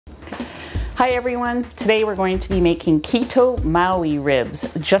Hi everyone, today we're going to be making Keto Maui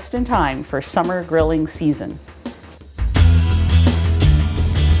ribs just in time for summer grilling season.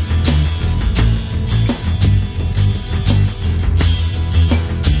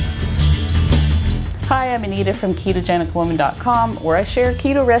 Hi, I'm Anita from KetogenicWoman.com, where I share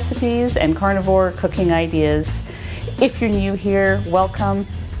keto recipes and carnivore cooking ideas. If you're new here, welcome.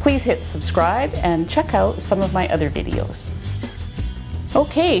 Please hit subscribe and check out some of my other videos.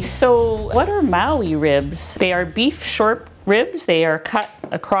 Okay, so what are Maui ribs? They are beef short ribs. They are cut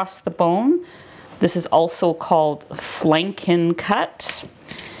across the bone. This is also called flanken cut.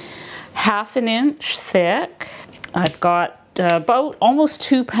 1/2 inch thick. I've got about almost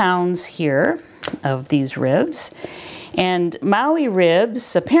 2 pounds here of these ribs. And Maui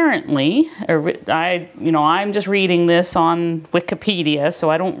ribs, apparently, I'm just reading this on Wikipedia, so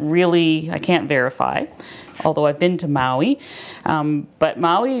I can't verify, although I've been to Maui. But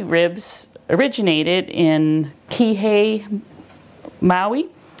Maui ribs originated in Kihei, Maui.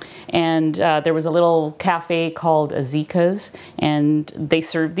 And there was a little cafe called Azeka's, and they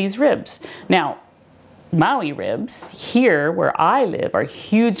served these ribs. Now, Maui ribs here where I live are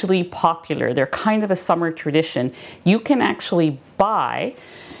hugely popular. They're kind of a summer tradition. You can actually buy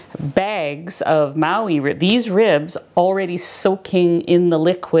bags of Maui ribs, these ribs already soaking in the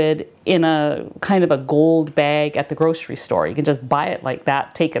liquid in a kind of a gold bag at the grocery store. You can just buy it like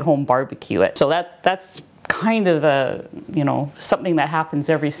that, take it home, barbecue it. So that's kind of a, something that happens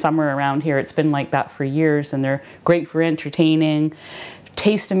every summer around here. It's been like that for years, and they're great for entertaining,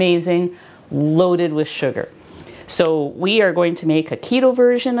 taste amazing, loaded with sugar. So we are going to make a keto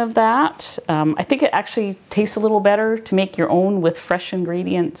version of that. I think it actually tastes a little better to make your own with fresh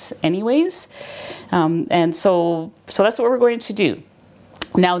ingredients anyways. And so that's what we're going to do.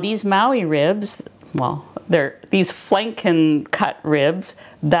 Now these Maui ribs, well, they're these flanken cut ribs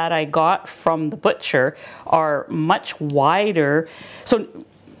that I got from the butcher are much wider. So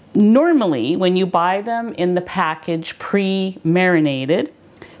normally when you buy them in the package pre-marinated,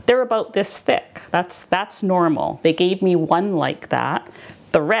 they're about this thick. That's normal. They gave me one like that.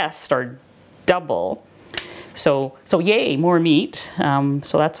 The rest are double. So yay, more meat.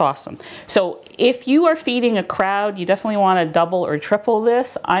 So that's awesome. So if you are feeding a crowd, you definitely want to double or triple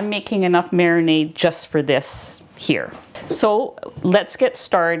this. I'm making enough marinade just for this here. So let's get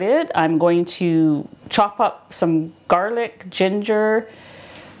started. I'm going to chop up some garlic, ginger,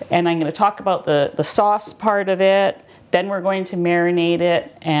 and I'm going to talk about the sauce part of it. Then we're going to marinate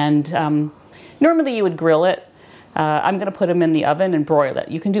it, and normally you would grill it. I'm going to put them in the oven and broil it.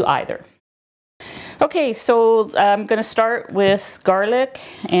 You can do either. Okay, so I'm going to start with garlic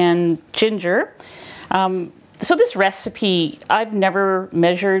and ginger. So this recipe I've never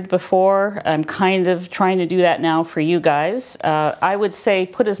measured before. I'm kind of trying to do that now for you guys. I would say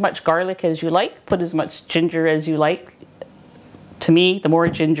put as much garlic as you like, put as much ginger as you like. To me, the more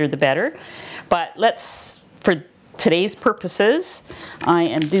ginger, the better. But for today's purposes, I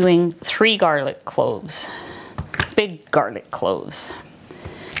am doing 3 garlic cloves, big garlic cloves.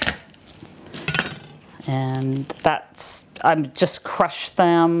 And I'm just crush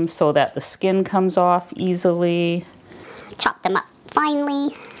them so that the skin comes off easily. Chop them up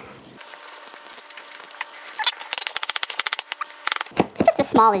finely. Just as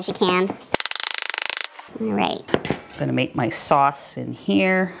small as you can. All right. I'm gonna make my sauce in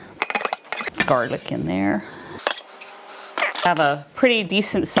here, garlic in there. I have a pretty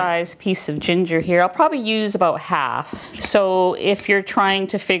decent sized piece of ginger here. I'll probably use about half. So if you're trying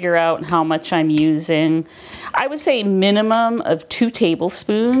to figure out how much I'm using, I would say minimum of 2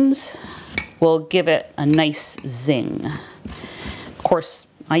 tablespoons will give it a nice zing. Of course,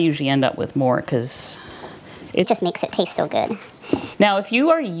 I usually end up with more because it just makes it taste so good. Now, if you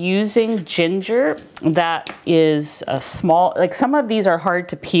are using ginger that is a small, like some of these are hard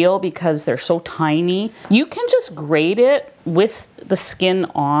to peel because they're so tiny, you can just grate it with the skin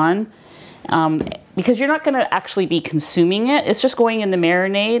on because you're not going to actually be consuming it. It's just going in the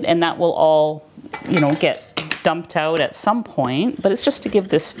marinade, and that will all, get dumped out at some point, but it's just to give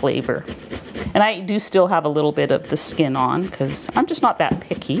this flavor. And I do still have a little bit of the skin on because I'm just not that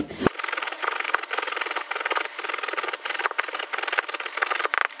picky.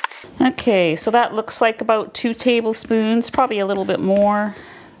 Okay, so that looks like about 2 tablespoons, probably a little bit more.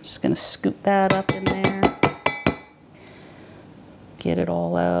 Just gonna scoop that up in there. Get it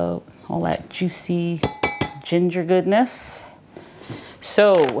all out, all that juicy ginger goodness.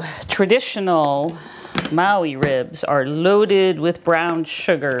 So, traditional Maui ribs are loaded with brown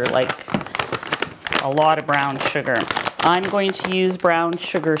sugar, like a lot of brown sugar. I'm going to use brown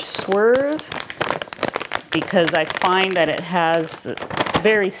sugar swerve because I find that it has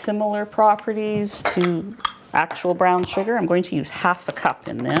very similar properties to actual brown sugar. I'm going to use half a cup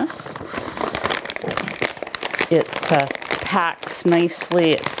in this. It packs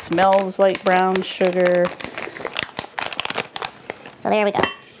nicely. It smells like brown sugar. So there we go.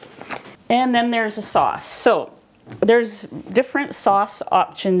 And then there's a sauce. So there's different sauce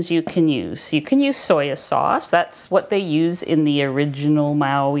options you can use. You can use soy sauce. That's what they use in the original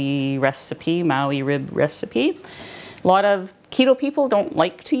Maui recipe, Maui rib recipe. A lot of keto people don't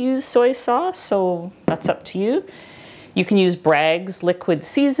like to use soy sauce, so that's up to you. You can use Bragg's liquid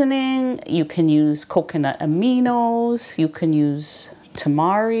seasoning. You can use coconut aminos. You can use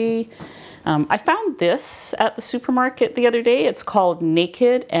tamari. I found this at the supermarket the other day. It's called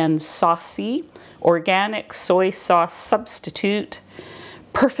Naked and Saucy Organic Soy Sauce Substitute,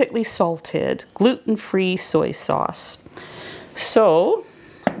 perfectly salted, gluten-free soy sauce. So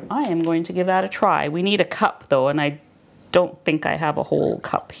I am going to give that a try. We need a cup though, and I don't think I have a whole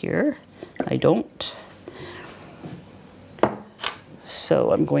cup here. I don't.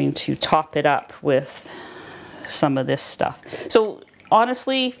 So I'm going to top it up with some of this stuff. So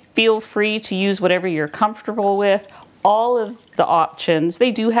honestly, feel free to use whatever you're comfortable with. All of the options,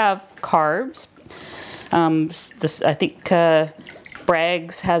 they do have carbs. I think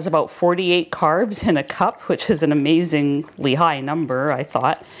Bragg's has about 48 carbs in a cup, which is an amazingly high number, I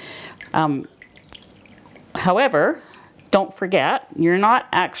thought. However, don't forget, you're not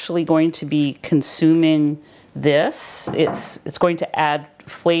actually going to be consuming this. It's going to add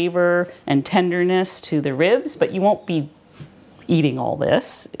flavor and tenderness to the ribs, but you won't be eating all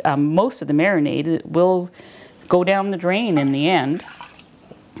this. Most of the marinade will go down the drain in the end.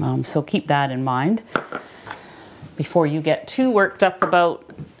 So keep that in mind before you get too worked up about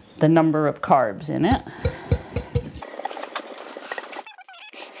the number of carbs in it.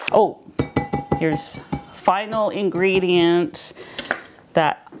 Oh, here's final ingredient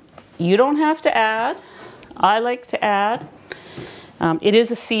that you don't have to add. I like to add. It is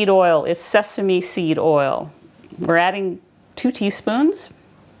a seed oil. It's sesame seed oil. We're adding 2 teaspoons.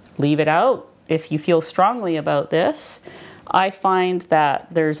 Leave it out if you feel strongly about this. I find that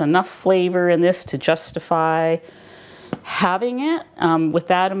there's enough flavor in this to justify having it with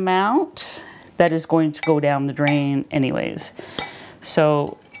that amount that is going to go down the drain anyways.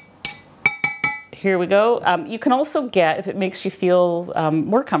 So here we go. You can also get, if it makes you feel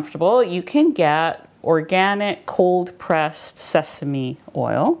more comfortable, you can get organic cold pressed sesame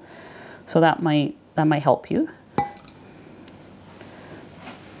oil. So that might help you.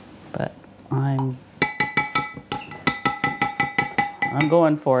 But I'm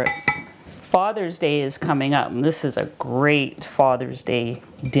going for it. Father's Day is coming up, and this is a great Father's Day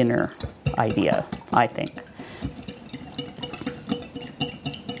dinner idea, I think.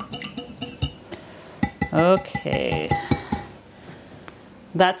 Okay.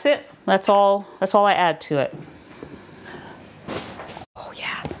 That's it. That's all I add to it. Oh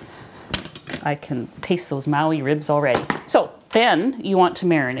yeah. I can taste those Maui ribs already. So then you want to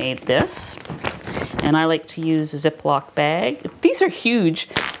marinate this. And I like to use a Ziploc bag. These are huge.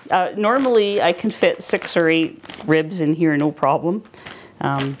 Normally I can fit 6 or 8 ribs in here, no problem.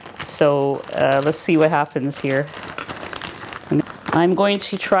 Let's see what happens here. I'm going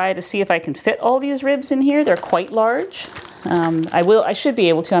to try to see if I can fit all these ribs in here. They're quite large. I should be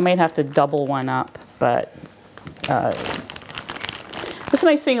able to. I might have to double one up, but that's a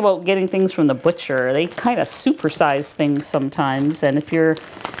nice thing about getting things from the butcher. They kind of supersize things sometimes, and if you're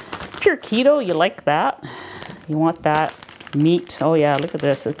keto, you like that. You want that meat. Oh yeah, look at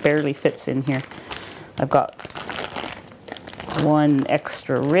this. It barely fits in here. I've got 1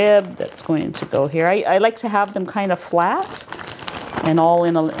 extra rib that's going to go here. I like to have them kind of flat and all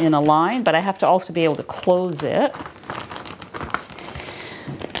in a line, but I have to also be able to close it.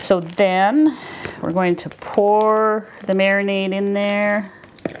 So then we're going to pour the marinade in there.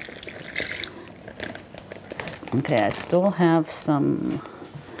 Okay, I still have some.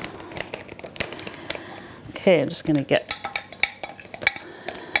 Okay, I'm just gonna get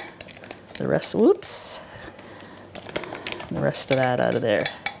the rest, whoops, the rest of that out of there.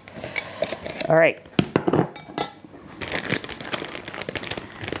 All right.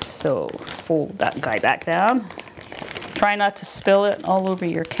 So fold that guy back down. Try not to spill it all over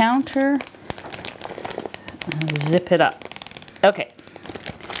your counter. And zip it up. Okay.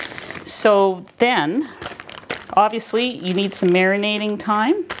 So then, obviously, you need some marinating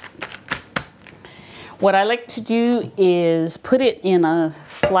time. What I like to do is put it in a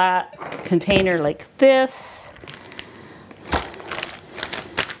flat container like this.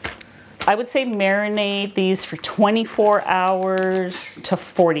 I would say marinate these for 24 hours to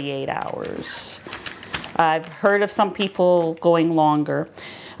 48 hours. I've heard of some people going longer.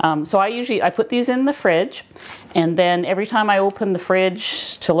 So I put these in the fridge, and then every time I open the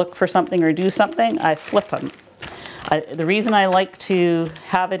fridge to look for something or do something, I flip them. The reason I like to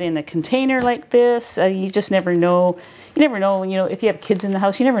have it in a container like this, you just never know. You never know, if you have kids in the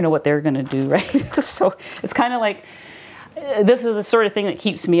house, you never know what they're going to do, right? So it's kind of like, this is the sort of thing that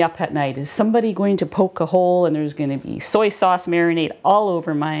keeps me up at night. Is somebody going to poke a hole and there's going to be soy sauce marinade all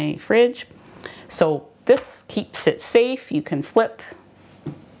over my fridge? So this keeps it safe. You can flip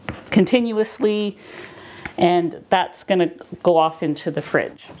continuously, and that's going to go off into the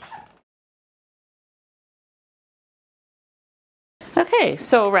fridge. Okay,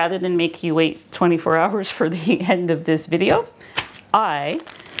 so rather than make you wait 24 hours for the end of this video, I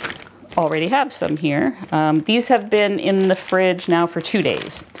already have some here. These have been in the fridge now for 2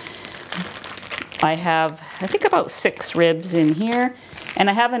 days. I have, I think, about 6 ribs in here, and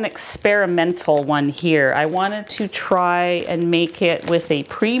I have an experimental one here. I wanted to try and make it with a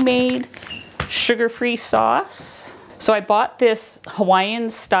pre-made sugar-free sauce. So I bought this Hawaiian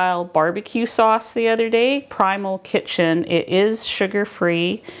style barbecue sauce the other day, Primal Kitchen. It is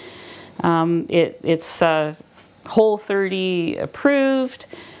sugar-free. It's Whole30 approved,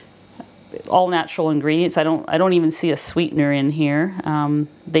 all natural ingredients. I don't even see a sweetener in here.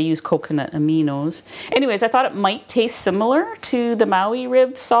 They use coconut aminos. Anyways, I thought it might taste similar to the Maui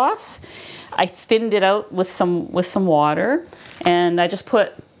Rib sauce. I thinned it out with some water, and I just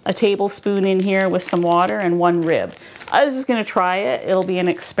put a tablespoon in here with some water and 1 rib. I was just gonna try it. It'll be an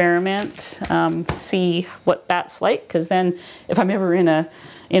experiment, see what that's like, because then if I'm ever in a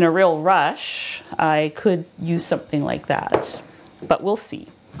real rush, I could use something like that, but we'll see.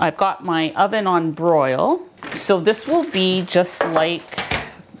 I've got my oven on broil, so this will be just like,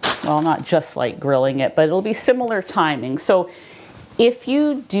 well, not just like grilling it, but it'll be similar timing. So if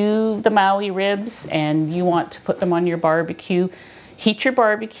you do the Maui ribs and you want to put them on your barbecue, heat your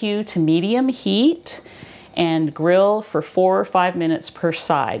barbecue to medium heat and grill for 4 or 5 minutes per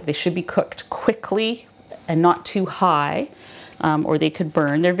side. They should be cooked quickly and not too high, or they could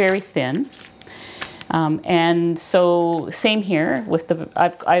burn. They're very thin. And so same here with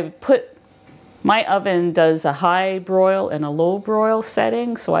I've put, my oven does a high broil and a low broil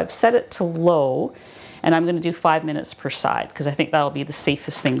setting. So I've set it to low, and I'm gonna do 5 minutes per side because I think that'll be the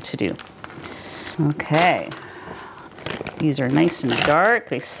safest thing to do. Okay. These are nice and dark.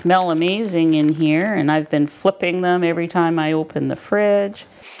 They smell amazing in here, and I've been flipping them every time I open the fridge.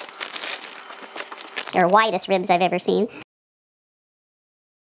 They're whitest ribs I've ever seen.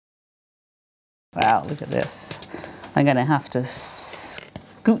 Wow, look at this. I'm gonna have to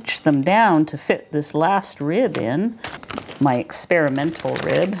scooch them down to fit this last rib in, my experimental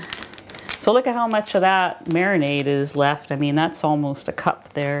rib. So look at how much of that marinade is left. I mean, that's almost a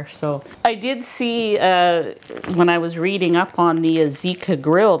cup there. So I did see when I was reading up on the Azeka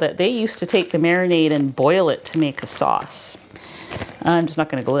grill that they used to take the marinade and boil it to make a sauce. I'm just not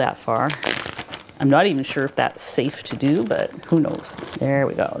gonna go that far. I'm not even sure if that's safe to do, but who knows. There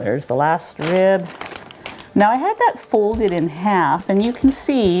we go, there's the last rib. Now I had that folded in half, and you can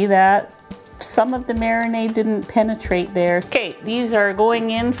see that some of the marinade didn't penetrate there. Okay, these are going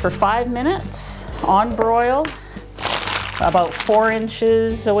in for 5 minutes on broil, about 4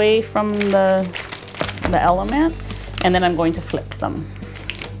 inches away from the element, and then I'm going to flip them.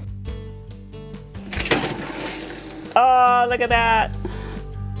 Oh, look at that.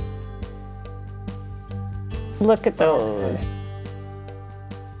 Look at those.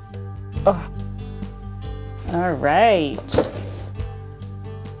 Oh. All right.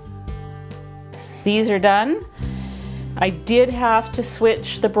 These are done. I did have to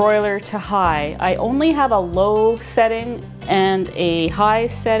switch the broiler to high. I only have a low setting and a high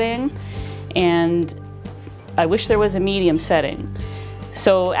setting, and I wish there was a medium setting.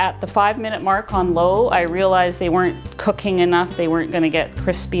 So at the 5 minute mark on low, I realized they weren't cooking enough. They weren't gonna get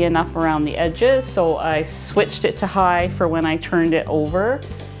crispy enough around the edges. So I switched it to high for when I turned it over.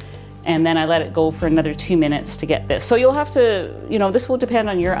 And then I let it go for another 2 minutes to get this. So you'll have to, this will depend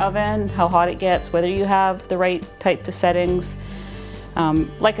on your oven, how hot it gets, whether you have the right type of settings.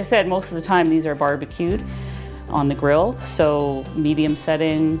 Like I said, most of the time these are barbecued on the grill. So medium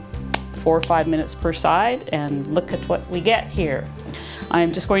setting, 4 or 5 minutes per side, and look at what we get here.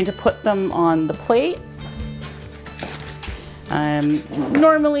 I'm just going to put them on the plate.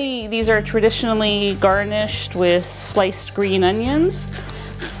 Normally, these are traditionally garnished with sliced green onions,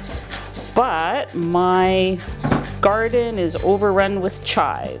 but my garden is overrun with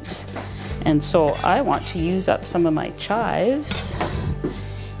chives. And so I want to use up some of my chives.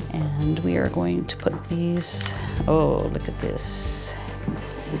 And we are going to put these, oh, look at this.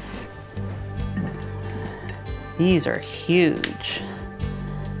 These are huge.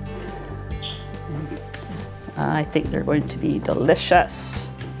 I think they're going to be delicious.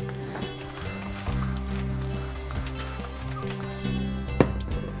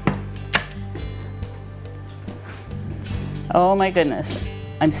 Oh my goodness,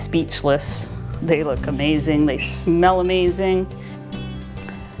 I'm speechless. They look amazing, they smell amazing.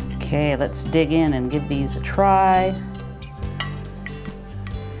 Okay, let's dig in and give these a try.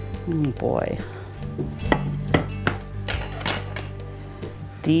 Oh boy.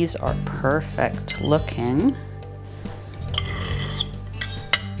 These are perfect looking.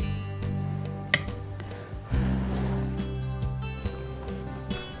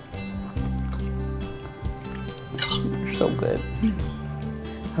 They're so good.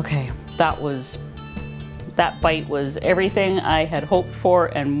 Okay, that bite was everything I had hoped for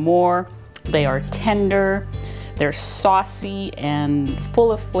and more. They are tender, they're saucy and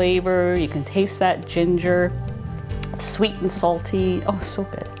full of flavor. You can taste that ginger. Sweet and salty. Oh, so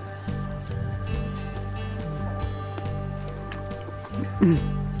good.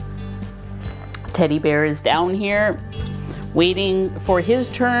 Teddy Bear is down here waiting for his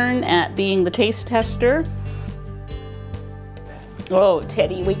turn at being the taste tester. Oh,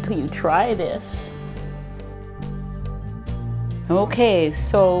 Teddy, wait till you try this. Okay,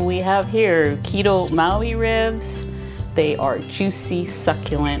 so we have here Keto Maui Ribs. They are juicy,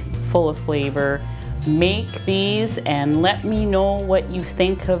 succulent, full of flavor. Make these and let me know what you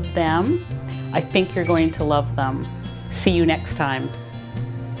think of them. I think you're going to love them. See you next time.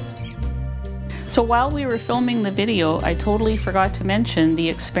 So while we were filming the video, I totally forgot to mention the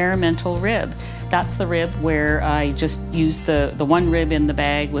experimental rib. That's the rib where I just used the one rib in the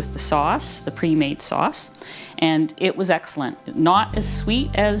bag with the sauce, the pre-made sauce, and it was excellent. Not as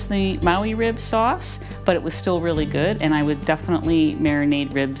sweet as the Maui rib sauce, but it was still really good, and I would definitely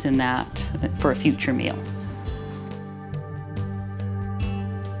marinate ribs in that for a future meal.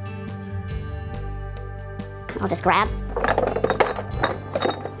 I'll just grab.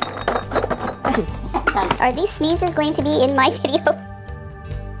 Are these sneezes going to be in my video?